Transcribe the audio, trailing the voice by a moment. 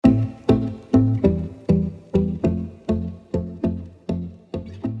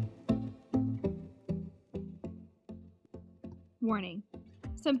warning.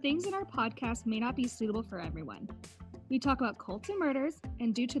 Some things in our podcast may not be suitable for everyone. We talk about cults and murders,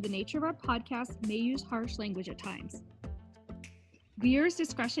 and due to the nature of our podcast, may use harsh language at times. Viewers'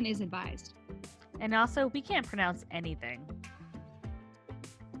 discretion is advised. And also, we can't pronounce anything.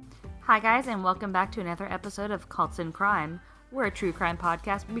 Hi guys, and welcome back to another episode of Cults and Crime. We're a true crime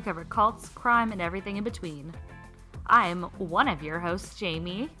podcast where we cover cults, crime, and everything in between. I'm one of your hosts,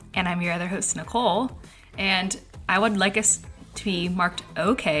 Jamie. And I'm your other host, Nicole. And I would like us to be marked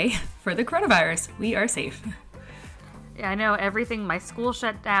okay for the coronavirus. We are safe. Yeah, I know everything, my school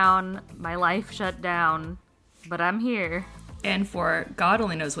shut down, my life shut down, but I'm here. And for God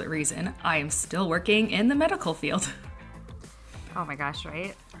only knows what reason, I am still working in the medical field. Oh my gosh,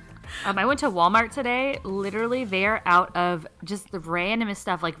 right? I went to Walmart today. Literally, they're out of just the randomest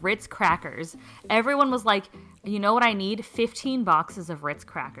stuff, like Ritz crackers. Everyone was like, you know what I need? 15 boxes of Ritz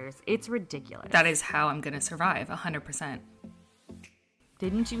crackers. It's ridiculous. That is how I'm going to survive, 100%.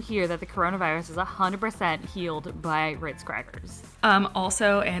 Didn't you hear that the coronavirus is 100% healed by Ritz crackers?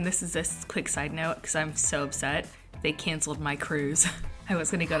 Also, and this is a quick side note because I'm so upset, they canceled my cruise. I was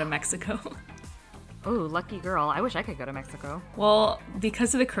going to go to Mexico. Oh, lucky girl. I wish I could go to Mexico. Well,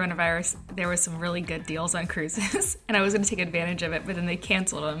 because of the coronavirus, there were some really good deals on cruises, and I was going to take advantage of it, but then they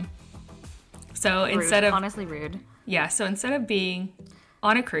canceled them. So Rude. instead of... Honestly rude. Yeah, so instead of being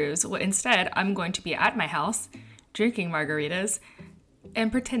on a cruise, instead I'm going to be at my house drinking margaritas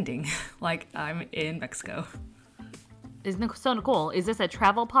and pretending like I'm in Mexico. So Nicole, is this a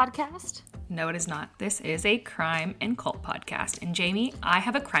travel podcast? No, it is not. This is a crime and cult podcast. And Jamie, I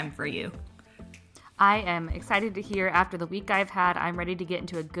have a crime for you. I am excited to hear. After the week I've had, I'm ready to get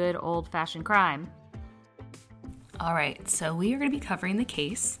into a good old-fashioned crime. All right, so we are going to be covering the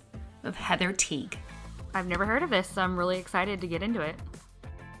case of Heather Teague. I've never heard of this, so I'm really excited to get into it.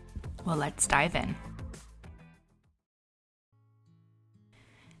 Well, let's dive in.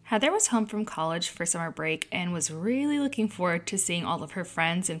 Heather was home from college for summer break and was really looking forward to seeing all of her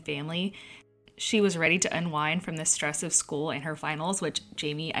friends and family. She was ready to unwind from the stress of school and her finals, which,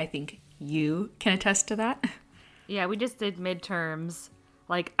 Jamie, I think you can attest to that. Yeah, we just did midterms.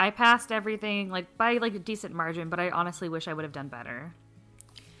 Like, I passed everything, like, by, like, a decent margin, but I honestly wish I would have done better.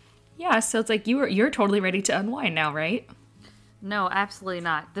 Yeah, so it's like you're totally ready to unwind now, right? No, absolutely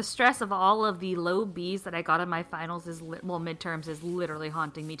not. The stress of all of the low B's that I got in my finals midterms is literally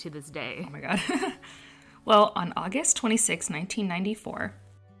haunting me to this day. Oh my God. Well, on August 26, 1994,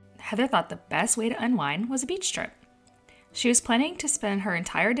 Heather thought the best way to unwind was a beach trip. She was planning to spend her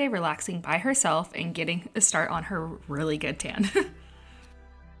entire day relaxing by herself and getting a start on her really good tan.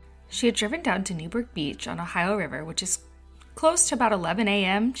 She had driven down to Newburgh Beach on Ohio River, which is close to about 11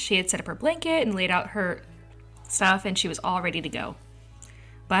 a.m. She had set up her blanket and laid out her stuff, and she was all ready to go.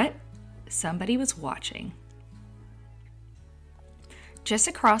 But somebody was watching. Just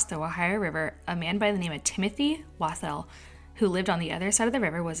across the Ohio River, a man by the name of Timothy Wathel, who lived on the other side of the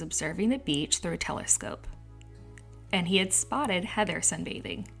river, was observing the beach through a telescope. And he had spotted Heather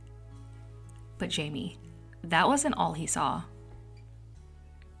sunbathing. But Jamie, that wasn't all he saw.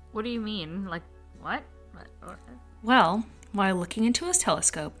 What do you mean? Like, what? Well, while looking into his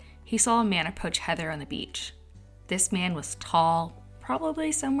telescope, he saw a man approach Heather on the beach. This man was tall,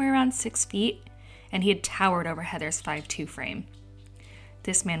 probably somewhere around 6 feet, and he had towered over Heather's 5'2" frame.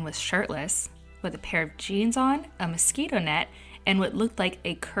 This man was shirtless, with a pair of jeans on, a mosquito net, and what looked like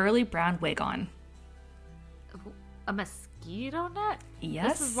a curly brown wig on. A mosquito net?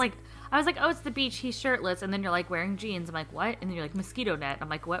 Yes. This is like, I was like, oh, it's the beach, he's shirtless, and then you're like wearing jeans. I'm like, what? And then you're like, mosquito net. I'm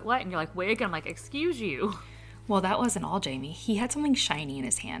like, what? And you're like, wig? And I'm like, excuse you. Well, that wasn't all, Jamie. He had something shiny in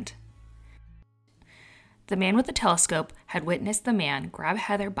his hand. The man with the telescope had witnessed the man grab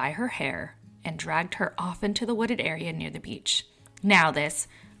Heather by her hair and dragged her off into the wooded area near the beach. Now this,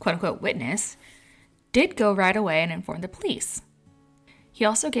 quote-unquote, witness did go right away and inform the police. He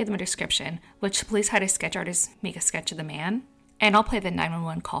also gave them a description, which the police had a sketch artist make a sketch of the man, and I'll play the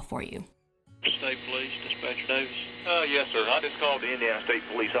 911 call for you. State Police, Dispatcher Davis. Yes, sir. I just called the Indiana State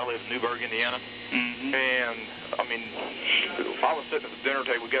Police. I live in Newburgh, Indiana. Mm-hmm. And, I was sitting at the dinner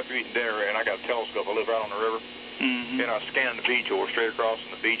table. We got through eating dinner, and I got a telescope. I live right on the river. Mm-hmm. And I was scanning the beach over straight across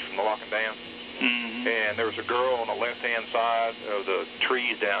from the beach from the lock and dam. Mm-hmm. And there was a girl on the left-hand side of the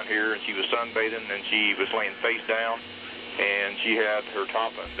trees down here, and she was sunbathing, and she was laying face down. And she had her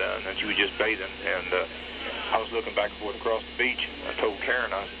top undone, and she was just bathing. And I was looking back and forth across the beach. I told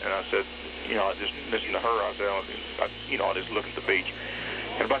Karen, I said, I just listened to her. I said, I just looked at the beach.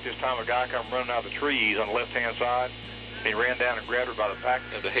 And about this time, a guy come running out of the trees on the left-hand side, and he ran down and grabbed her by the back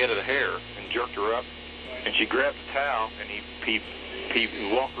of the head of the hair and jerked her up. And she grabbed the towel, and he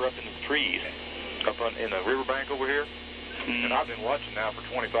walked her up into the trees, up in the riverbank over here. And I've been watching now for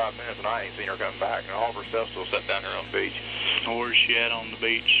 25 minutes, and I ain't seen her come back. And all of her stuff still sat down there on the beach. Where's she at on the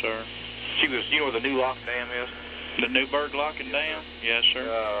beach, sir? She was, you know where the new lock dam is? The Newburgh Locking Dam? Yes, sir.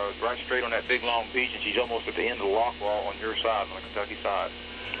 Right straight on that big long beach, and she's almost at the end of the lock wall on your side, on the Kentucky side.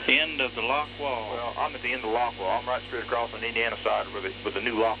 End of the lock wall. Well, I'm at the end of the lock wall. I'm right straight across on the Indiana side where the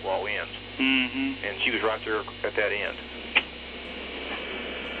new lock wall ends. Mm-hmm. And she was right there at that end.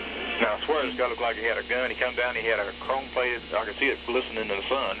 Now, I swear this guy looked like he had a gun. He come down, he had a chrome-plated, I could see it glistening in the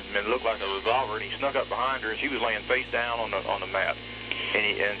sun, and it looked like a revolver, and he snuck up behind her, and she was laying face down on the mat.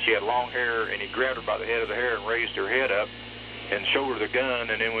 And she had long hair, and he grabbed her by the head of the hair and raised her head up and showed her the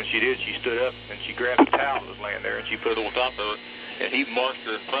gun, and then when she did, she stood up, and she grabbed the towel that was laying there, and she put it on top of her, and he marched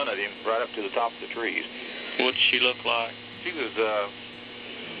her in front of him right up to the top of the trees. What'd she look like? She was, I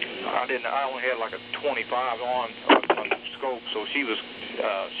only had like a 25 on the scope, so she was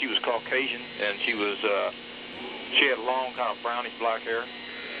Caucasian, and she had long, kind of brownish black hair.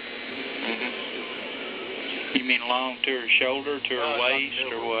 Mm-hmm. You mean along to her shoulder, to her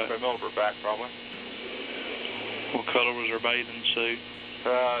waist, or what? The middle of her back, probably. What color was her bathing suit?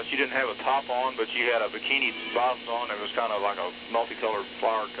 She didn't have a top on, but she had a bikini bottoms on. It was kind of like a multicolored,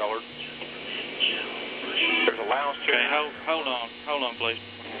 flower colored. There's a lounge chair. Okay, hold on, please.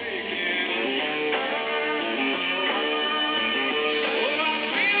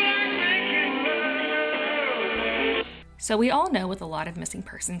 So we all know with a lot of missing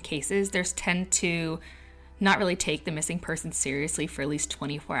person cases, there's tend to not really take the missing person seriously for at least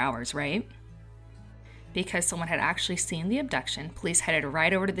 24 hours, right? Because someone had actually seen the abduction, police headed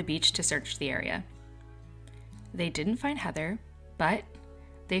right over to the beach to search the area. They didn't find Heather, but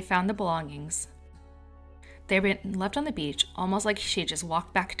they found the belongings. They had been left on the beach, almost like she had just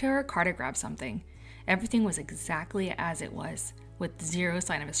walked back to her car to grab something. Everything was exactly as it was, with zero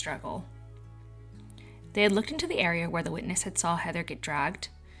sign of a struggle. They had looked into the area where the witness had saw Heather get dragged,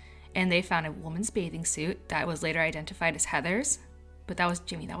 and they found a woman's bathing suit that was later identified as Heather's, but that was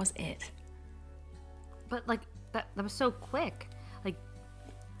Jimmy, that was it. But like that was so quick. Like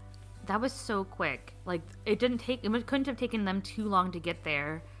that was so quick. Like it couldn't have taken them too long to get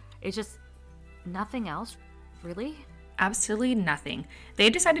there. It's just nothing else, really? Absolutely nothing. They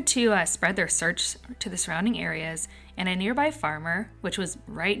decided to spread their search to the surrounding areas, and a nearby farmer, which was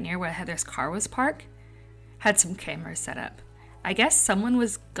right near where Heather's car was parked, had some cameras set up. I guess someone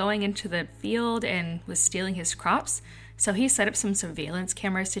was going into the field and was stealing his crops, so he set up some surveillance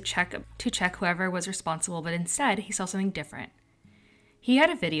cameras to check whoever was responsible, but instead he saw something different. He had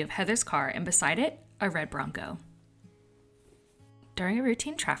a video of Heather's car, and beside it, a red Bronco. During a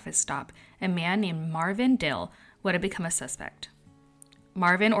routine traffic stop, a man named Marvin Dill would have become a suspect.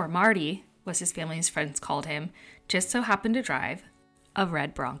 Marvin, or Marty, was his family's friends called him, just so happened to drive a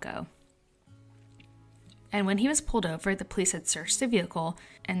red Bronco. And when he was pulled over, the police had searched the vehicle,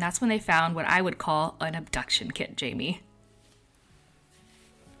 and that's when they found what I would call an abduction kit, Jamie.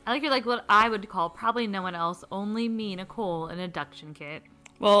 I like what I would call, probably no one else, only me, Nicole, an abduction kit.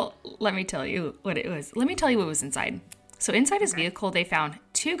 Well, let me tell you what it was. Let me tell you what was inside. So inside his vehicle, they found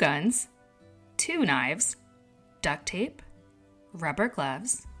 2 guns, 2 knives, duct tape, rubber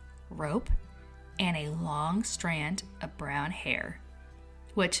gloves, rope, and a long strand of brown hair,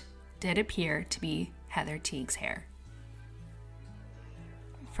 which did appear to be Heather Teague's hair.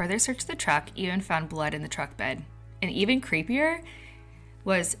 Further search of the truck even found blood in the truck bed. And even creepier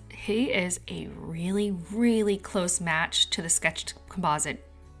was he is a really, really close match to the sketched composite.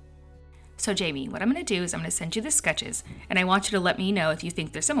 So Jamie, what I'm going to do is I'm going to send you the sketches, and I want you to let me know if you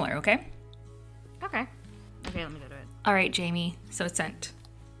think they're similar, okay? Okay, let me do it. All right, Jamie, so it's sent.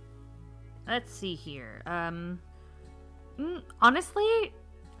 Let's see here. Honestly,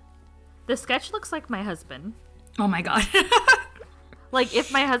 the sketch looks like my husband. Oh my god. Like,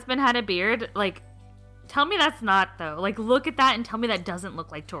 if my husband had a beard, like, tell me that's not, though. Like, look at that and tell me that doesn't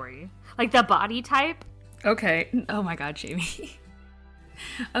look like Tori. Like, the body type. Okay. Oh my god, Jamie.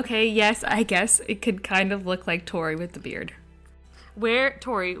 Okay, yes, I guess it could kind of look like Tori with the beard.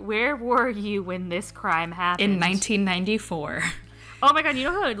 Tori, where were you when this crime happened? In 1994. Oh my god, you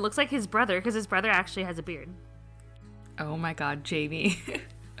know who it looks like? His brother, because his brother actually has a beard. Oh my god, Jamie.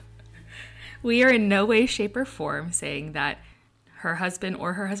 We are in no way, shape, or form saying that her husband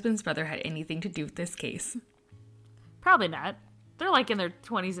or her husband's brother had anything to do with this case. Probably not. They're like in their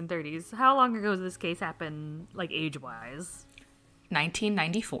 20s and 30s. How long ago did this case happen, like, age-wise?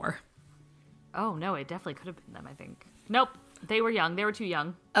 1994. Oh, no, it definitely could have been them, I think. Nope. They were young. They were too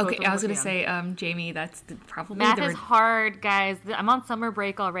young. Okay, I was going to say, Jamie, that's probably... Math is hard, guys. I'm on summer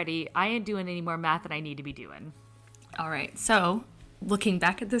break already. I ain't doing any more math than I need to be doing. All right, so looking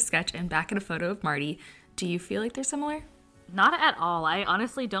back at the sketch and back at a photo of Marty, do you feel like they're similar? Not at all. I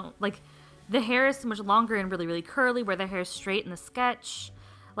honestly don't, like, the hair is so much longer and really, really curly, where the hair is straight in the sketch.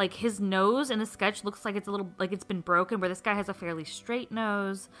 Like, his nose in the sketch looks like it's a little, like it's been broken, where this guy has a fairly straight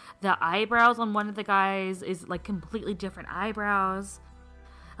nose. The eyebrows on one of the guys is, like, completely different eyebrows.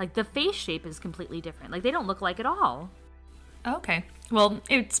 Like, the face shape is completely different. Like, they don't look like at all. Okay. Well,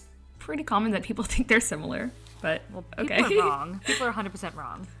 it's pretty common that people think they're similar, but okay. People are wrong. People are 100%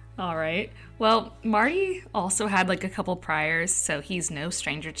 wrong. All right. Well, Marty also had like a couple priors, so he's no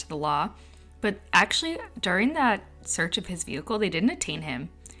stranger to the law. But actually, during that search of his vehicle, they didn't detain him.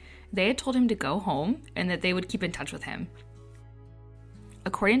 They had told him to go home and that they would keep in touch with him.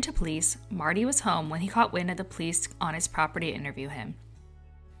 According to police, Marty was home when he caught wind of the police on his property to interview him.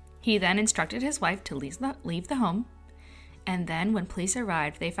 He then instructed his wife to leave the home, and then when police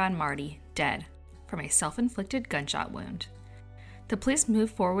arrived, they found Marty dead from a self-inflicted gunshot wound. The police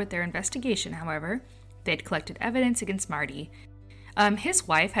moved forward with their investigation, however. They had collected evidence against Marty. His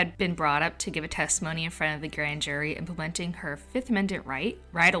wife had been brought up to give a testimony in front of the grand jury, implementing her Fifth Amendment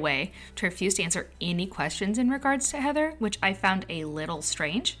right away to refuse to answer any questions in regards to Heather, which I found a little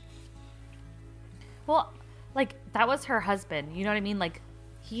strange. Well, like, that was her husband. You know what I mean? Like,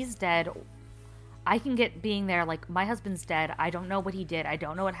 he's dead. I can get being there, like, my husband's dead. I don't know what he did. I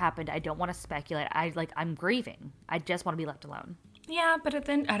don't know what happened. I don't want to speculate. I'm grieving. I just want to be left alone. Yeah, but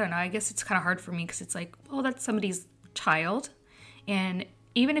then, I don't know, I guess it's kind of hard for me because it's like, well, that's somebody's child. And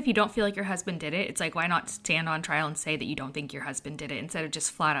even if you don't feel like your husband did it, it's like, why not stand on trial and say that you don't think your husband did it instead of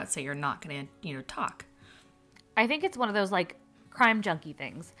just flat out say you're not going to, talk. I think it's one of those, like, crime junkie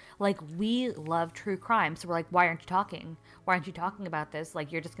things. Like, we love true crime, so we're like, why aren't you talking? Why aren't you talking about this?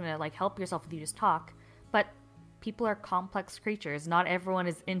 Like, you're just going to, like, help yourself if you just talk. But people are complex creatures. Not everyone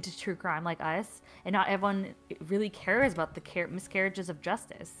is into true crime like us, and not everyone really cares about the miscarriages of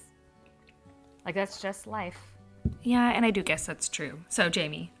justice. Like, that's just life. Yeah, and I do guess that's true. So,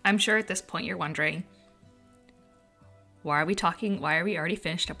 Jamie, I'm sure at this point you're wondering, why are we talking? Why are we already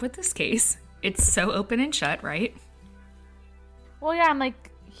finished up with this case? It's so open and shut, right? Well, yeah, I'm like,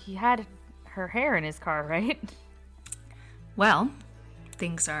 he had her hair in his car, right? Well,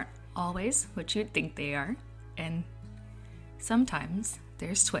 things aren't always what you'd think they are, and sometimes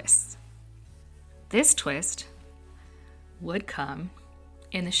there's twists. This twist would come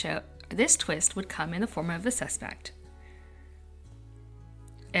in the show. This twist would come in the form of a suspect.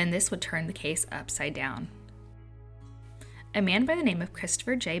 And this would turn the case upside down. A man by the name of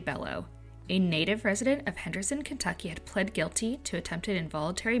Christopher J. Bello, a native resident of Henderson, Kentucky, had pled guilty to attempted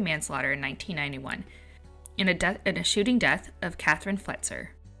involuntary manslaughter in 1991 in a shooting death of Catherine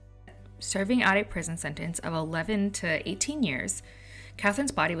Fletcher. Serving out a prison sentence of 11 to 18 years,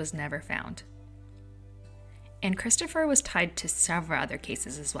 Catherine's body was never found. And Christopher was tied to several other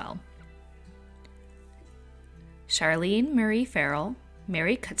cases as well. Charlene Marie Farrell,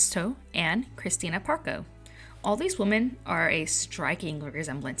 Mary Cutstow, and Christina Parco. All these women are a striking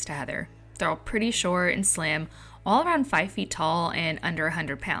resemblance to Heather. They're all pretty short and slim, all around 5 feet tall and under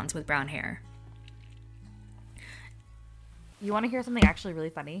 100 pounds with brown hair. You want to hear something actually really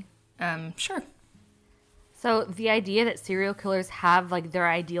funny? Sure. So the idea that serial killers have, like, their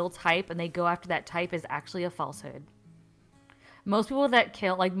ideal type and they go after that type is actually a falsehood. Most people that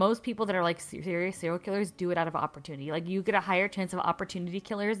kill, like, most people that are, like, serious serial killers do it out of opportunity. Like, you get a higher chance of opportunity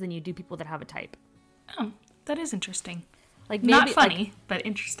killers than you do people that have a type. Oh, that is interesting. Like, maybe, not funny, like, but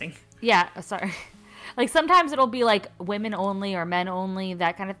interesting. Yeah, sorry. Like, sometimes it'll be, like, women only or men only,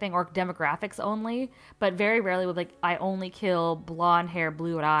 that kind of thing, or demographics only. But very rarely with, like, I only kill blonde hair,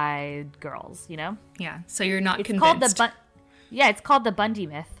 blue-eyed girls, you know? Yeah, so you're not convinced. It's called the Bundy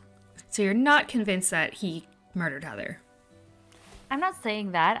myth. So you're not convinced that he murdered Heather. I'm not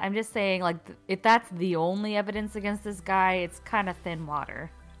saying that. I'm just saying, like, if that's the only evidence against this guy, it's kind of thin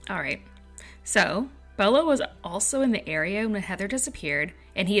water. All right. So, Bello was also in the area when Heather disappeared,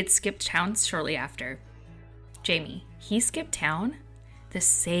 and he had skipped town shortly after. Jamie, he skipped town the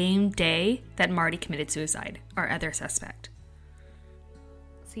same day that Marty committed suicide, our other suspect.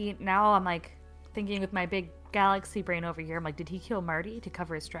 See, now I'm, like, thinking with my big galaxy brain over here, I'm like, did he kill Marty to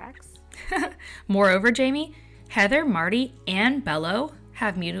cover his tracks? Moreover, Jamie, Heather, Marty, and Bello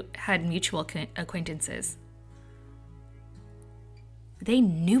had mutual acquaintances. They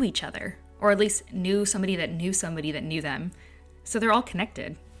knew each other, or at least knew somebody that knew somebody that knew them. So they're all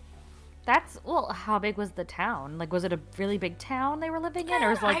connected. How big was the town? Like, was it a really big town they were living in? Or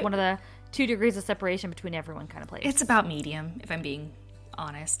was it like one of the 2 degrees of separation between everyone kind of place? It's about medium, if I'm being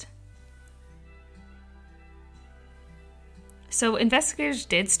honest. So investigators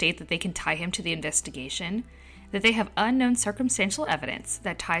did state that they can tie him to the investigation, that they have unknown circumstantial evidence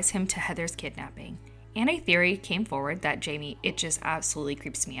that ties him to Heather's kidnapping, And a theory came forward that, Jamie, it just absolutely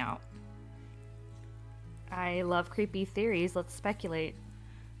creeps me out. I love creepy theories. Let's speculate.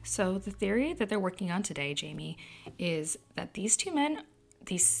 So the theory that they're working on today, Jamie, is that these two men,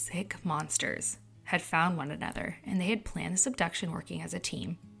 these sick monsters, had found one another and they had planned this abduction working as a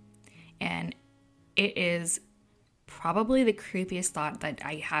team. And it is probably the creepiest thought that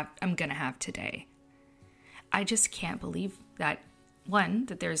I'm gonna have today. I just can't believe that, one,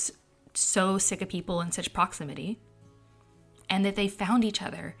 that there's so sick of people in such proximity, and that they found each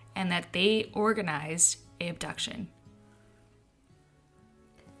other and that they organized a abduction.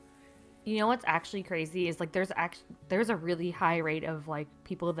 You know what's actually crazy is like there's a really high rate of like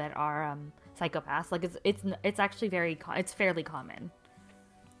people that are psychopaths. Like it's actually it's fairly common.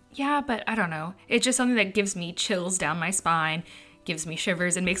 Yeah, but I don't know. It's just something that gives me chills down my spine, gives me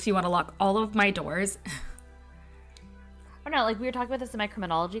shivers, and makes me want to lock all of my doors. I don't know, like we were talking about this in my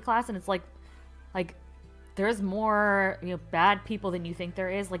criminology class, and it's like there's more, bad people than you think there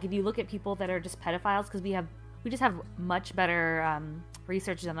is. Like if you look at people that are just pedophiles, because we just have much better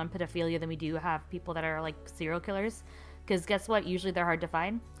research done on pedophilia than we do have people that are like serial killers. Because guess what? Usually they're hard to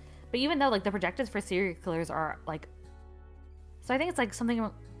find. But even though like the projections for serial killers are like, so I think it's like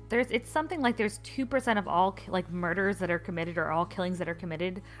it's something like there's 2% of all like murders that are committed or all killings that are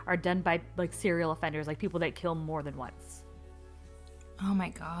committed are done by like serial offenders, like people that kill more than once. Oh my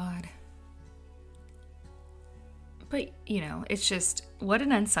God. But, it's just, what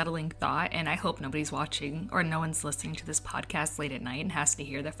an unsettling thought, and I hope nobody's watching or no one's listening to this podcast late at night and has to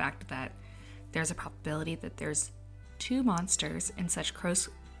hear the fact that there's a probability that there's two monsters in such close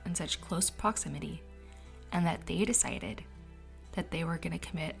proximity, and that they decided that they were going to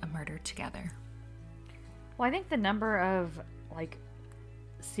commit a murder together. Well, I think the number of, like,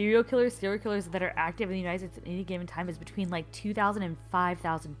 serial killers that are active in the United States at any given time is between, like, 2,000 and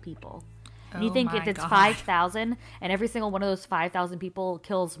 5,000 people. And you think if it's 5,000 and every single one of those 5,000 people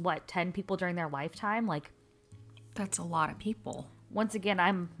kills, 10 people during their lifetime? Like, that's a lot of people. Once again,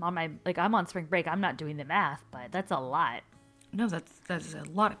 I'm on spring break. I'm not doing the math, but that's a lot. No, that's a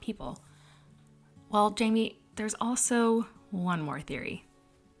lot of people. Well, Jamie, there's also one more theory.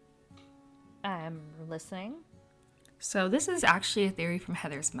 I'm listening. So this is actually a theory from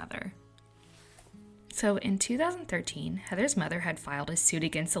Heather's mother. So in 2013, Heather's mother had filed a suit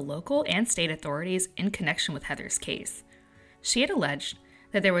against the local and state authorities in connection with Heather's case. She had alleged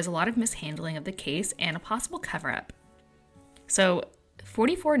that there was a lot of mishandling of the case and a possible cover-up. So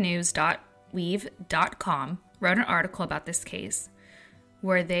 44news.weave.com wrote an article about this case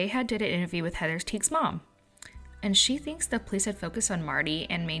where they had did an interview with Heather Teague's mom. And she thinks the police had focused on Marty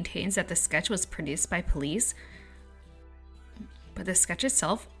and maintains that the sketch was produced by police, but the sketch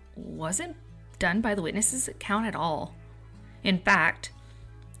itself wasn't done by the witness's account at all. In fact,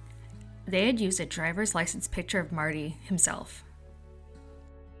 they had used a driver's license picture of Marty himself.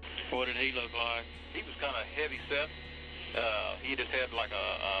 What did he look like? He was kind of heavy set. He just had like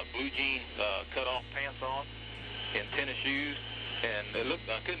a blue jean cut-off pants on and tennis shoes. And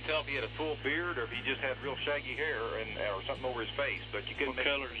I couldn't tell if he had a full beard or if he just had real shaggy hair or something over his face. But you couldn't. What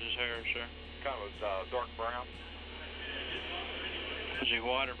color is his hair, sir? Kind of dark brown. Was he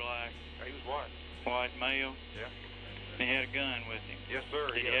white or black? He was white. White male? Yeah. He had a gun with him? Yes, sir.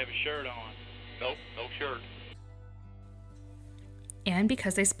 Did he have a shirt on? Nope, no shirt. And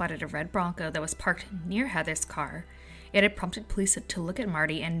because they spotted a red Bronco that was parked near Heather's car, it had prompted police to look at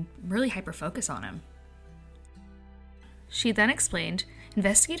Marty and really hyper-focus on him. She then explained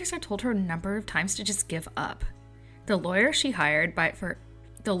investigators had told her a number of times to just give up. The lawyer hired by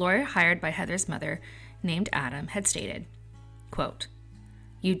Heather's mother, named Adam, had stated, quote,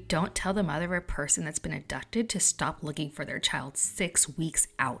 "You don't tell the mother of a person that's been abducted to stop looking for their child 6 weeks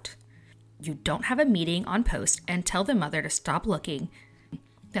out. You don't have a meeting on post and tell the mother to stop looking,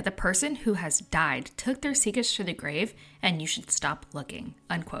 that the person who has died took their secrets to the grave and you should stop looking,"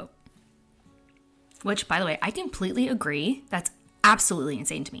 unquote. Which, by the way, I completely agree. That's absolutely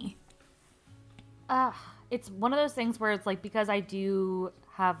insane to me. It's one of those things where it's like, because I do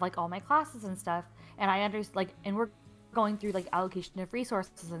have like all my classes and stuff, and I understand, like, and we're going through like allocation of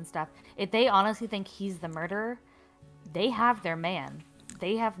resources and stuff. If they honestly think he's the murderer, they have their man.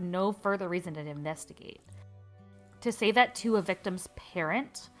 They have no further reason to investigate. To say that to a victim's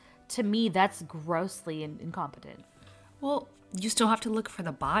parent, to me, that's grossly incompetent. Well, you still have to look for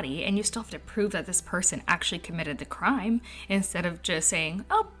the body, and you still have to prove that this person actually committed the crime, instead of just saying,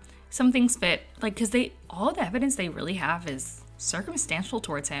 oh, some things fit. Like, because all the evidence they really have is circumstantial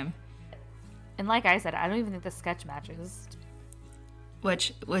towards him. And like I said, I don't even think the sketch matches.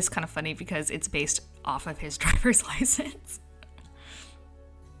 Which was kind of funny because it's based off of his driver's license.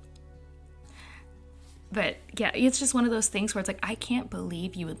 But yeah, it's just one of those things where it's like, I can't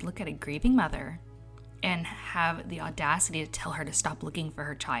believe you would look at a grieving mother and have the audacity to tell her to stop looking for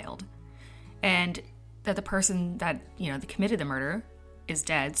her child. And that the person that, that committed the murder is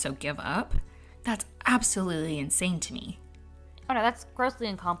dead, so give up. That's absolutely insane to me. Oh no, that's grossly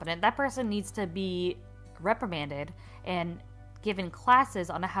incompetent. That person needs to be reprimanded and given classes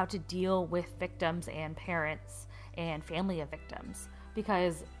on how to deal with victims and parents and family of victims.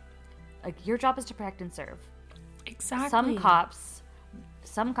 Because your job is to protect and serve. Exactly.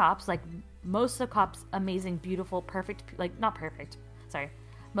 Some cops, like most of cops, amazing, beautiful, perfect, not perfect, sorry.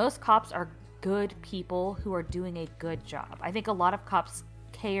 Most cops are good people who are doing a good job. I think a lot of cops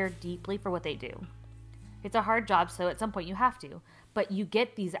care deeply for what they do. It's a hard job, so at some point you have to. But you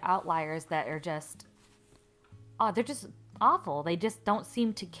get these outliers that are just, they're just awful. They just don't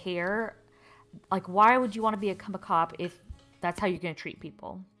seem to care. Like, why would you want to become a cop if that's how you're going to treat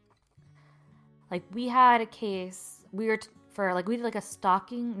people? Like, we had a case, we did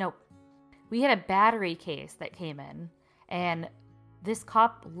a battery case that came in, and this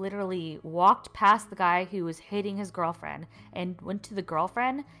cop literally walked past the guy who was hitting his girlfriend and went to the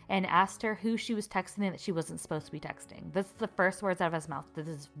girlfriend and asked her who she was texting and that she wasn't supposed to be texting. This is the first words out of his mouth to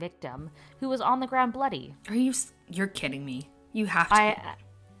this victim who was on the ground bloody. You're kidding me. You have to.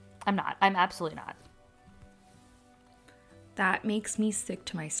 I'm not. I'm absolutely not. That makes me sick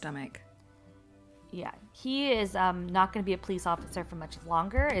to my stomach. Yeah, he is not going to be a police officer for much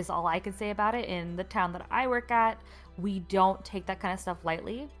longer, is all I can say about it. In the town that I work at, we don't take that kind of stuff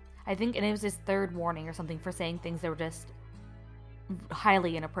lightly. I think, and it was his third warning or something for saying things that were just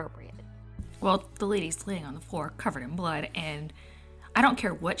highly inappropriate. Well, the lady's laying on the floor covered in blood, and I don't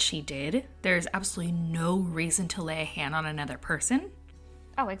care what she did. There's absolutely no reason to lay a hand on another person.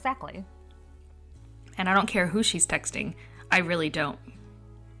 Oh, exactly. And I don't care who she's texting. I really don't.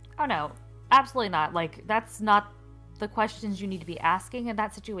 Oh, no. Absolutely not. Like, that's not the questions you need to be asking in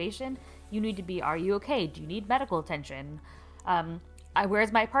that situation. You need to be, are you okay? Do you need medical attention?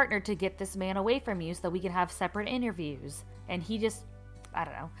 Where's my partner to get this man away from you so that we can have separate interviews? And he just, I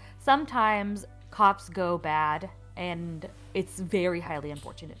don't know. Sometimes cops go bad, and it's very highly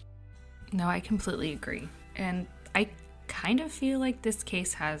unfortunate. No, I completely agree. And I kind of feel like this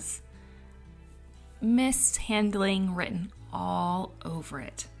case has mishandling written all over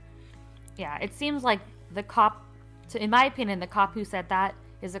it. Yeah, it seems like the cop, in my opinion, the cop who said that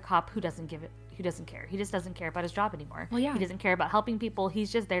is a cop who doesn't care. He just doesn't care about his job anymore. Well, yeah. He doesn't care about helping people.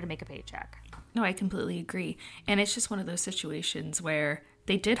 He's just there to make a paycheck. No, I completely agree. And it's just one of those situations where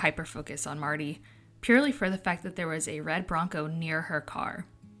they did hyper-focus on Marty purely for the fact that there was a red Bronco near her car.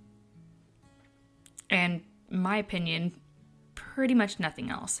 And in my opinion, pretty much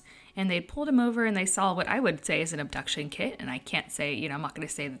nothing else. And they pulled him over and they saw what I would say is an abduction kit. And I can't say, I'm not going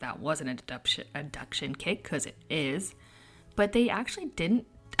to say that wasn't an abduction kit, because it is. But they actually didn't.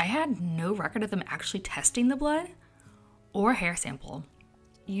 I had no record of them actually testing the blood or hair sample.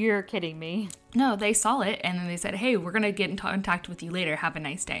 You're kidding me. No, they saw it and then they said, hey, we're going to get in contact with you later. Have a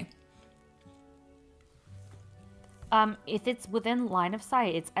nice day. If it's within line of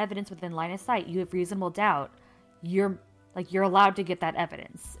sight, it's evidence within line of sight, you have reasonable doubt, you're allowed to get that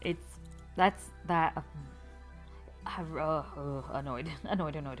evidence. Annoyed.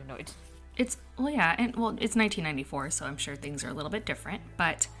 It's 1994, so I'm sure things are a little bit different,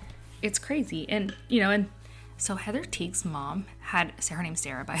 but it's crazy. And, so Heather Teague's mom her name's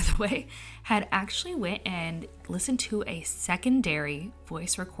Sarah, by the way, had actually went and listened to a secondary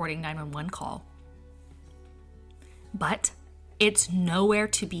voice recording 911 call. But it's nowhere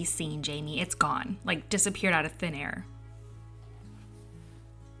to be seen, Jamie. It's gone. Disappeared out of thin air.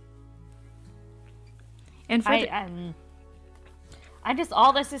 And for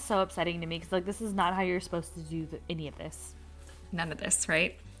all this is so upsetting to me because this is not how you're supposed to do any of this. None of this,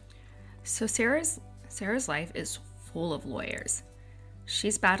 right? So Sarah's life is full of lawyers.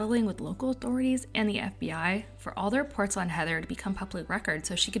 She's battling with local authorities and the FBI for all the reports on Heather to become public record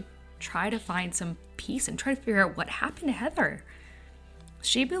so she could try to find some peace and try to figure out what happened to Heather.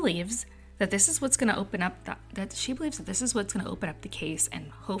 She believes that this is what's going to open up the case and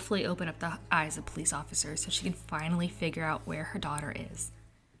hopefully open up the eyes of police officers so she can finally figure out where her daughter is.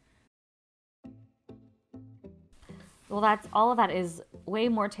 Well, all of that is way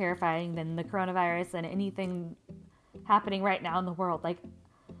more terrifying than the coronavirus and anything happening right now in the world.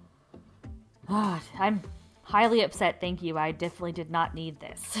 I'm highly upset. Thank you. I definitely did not need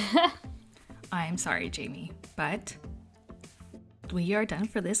this. I'm sorry, Jamie, but we are done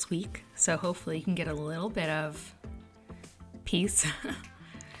for this week, so hopefully you can get a little bit of peace.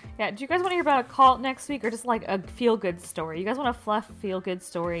 Yeah, do you guys want to hear about a cult next week or just like a feel-good story? You guys want a fluff feel-good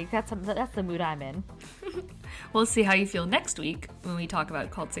story? That's the mood I'm in. We'll see how you feel next week when we talk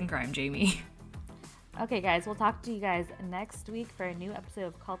about cults and crime, Jamie. Okay, guys, we'll talk to you guys next week for a new episode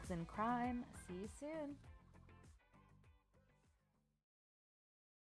of Cults and Crime. See you soon.